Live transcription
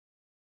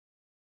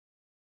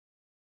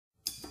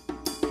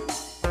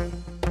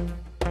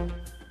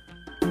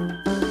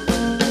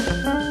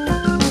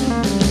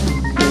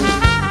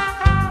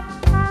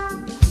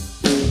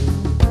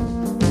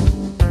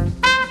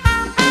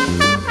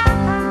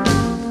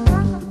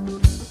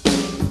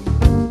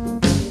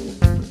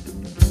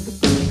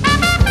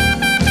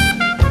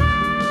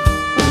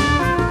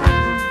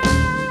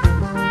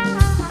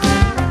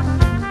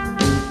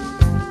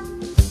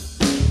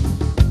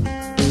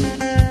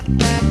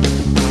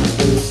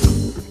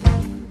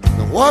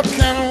What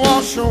can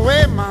wash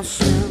away my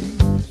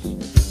sins?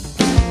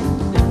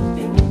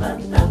 Nothing but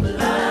the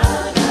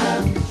blood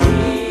of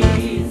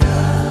Jesus.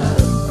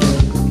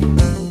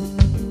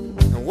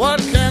 And what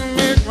can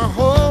make me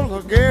whole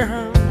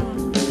again?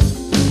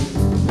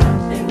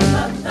 Nothing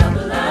but the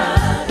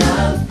blood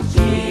of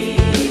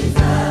Jesus.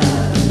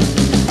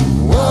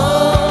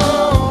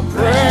 Oh,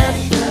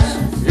 precious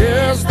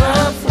is the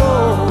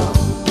flow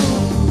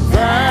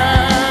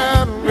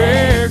that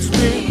makes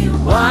me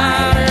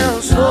white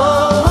as snow.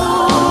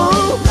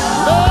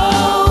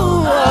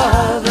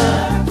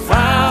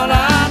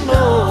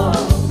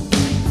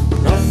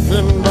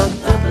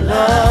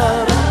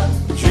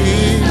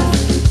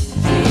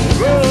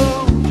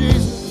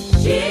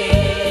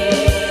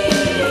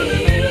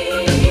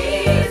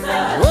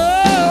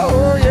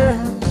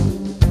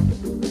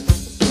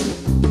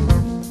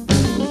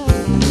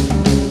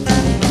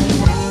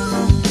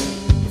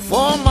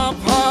 For my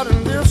part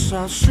in this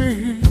I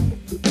see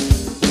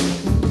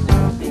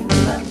Nothing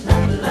but the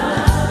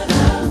blood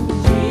of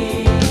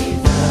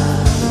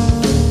Jesus.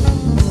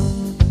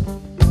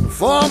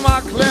 for my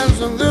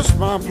cleansing, this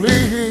my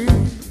plea.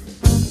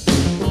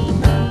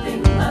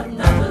 Nothing but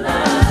the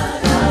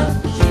blood of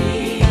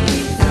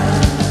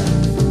Jesus.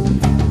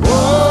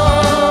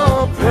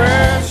 Oh,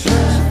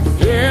 precious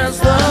is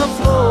the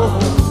flow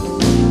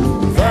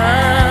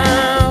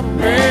that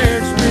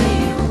makes me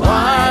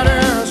white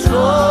as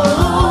snow.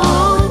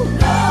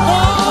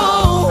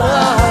 Oh, I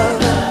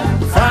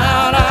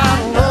found I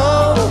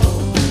know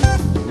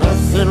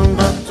nothing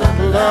but the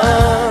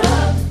blood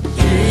of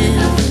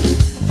Jesus,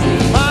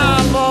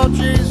 my Lord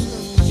Jesus.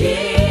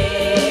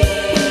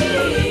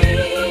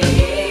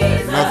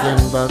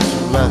 Nothing but the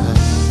blood.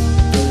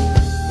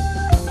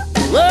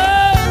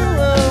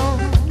 Well,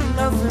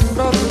 nothing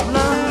but the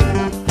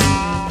blood.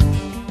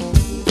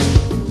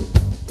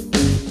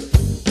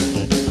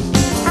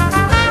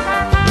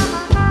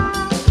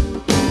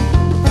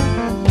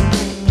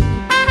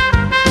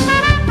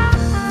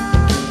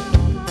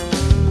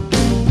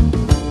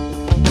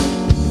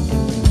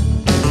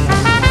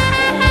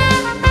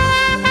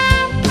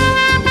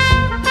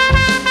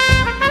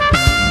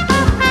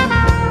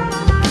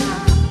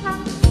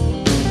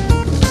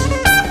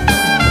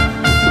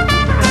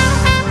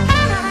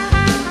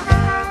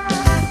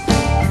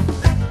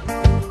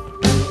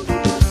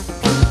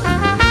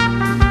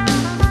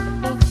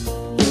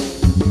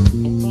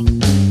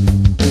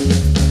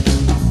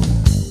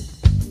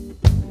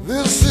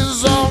 This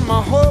is all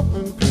my hope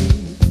and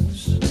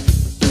peace.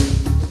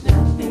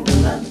 Nothing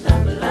but the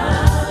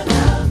blood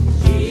of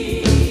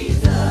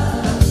Jesus.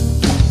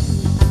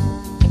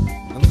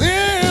 And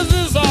this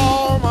is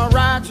all my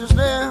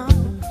righteousness.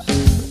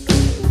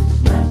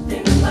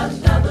 Nothing but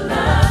the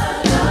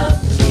blood of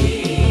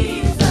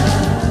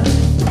Jesus.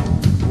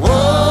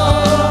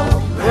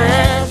 Whoa,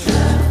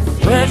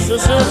 precious,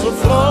 precious is the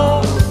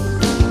flow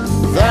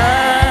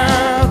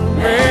that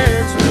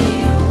makes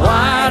me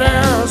white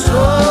as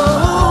snow.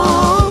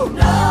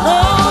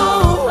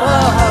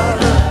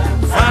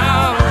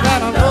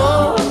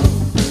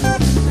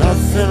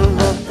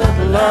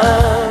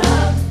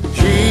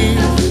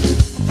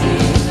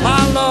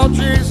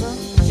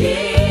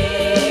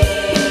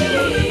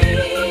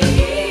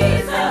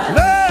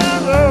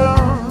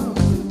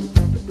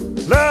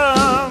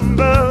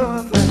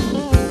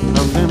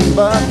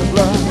 But the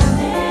blood,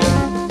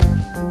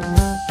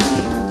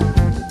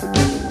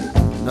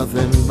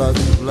 nothing but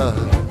the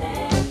blood.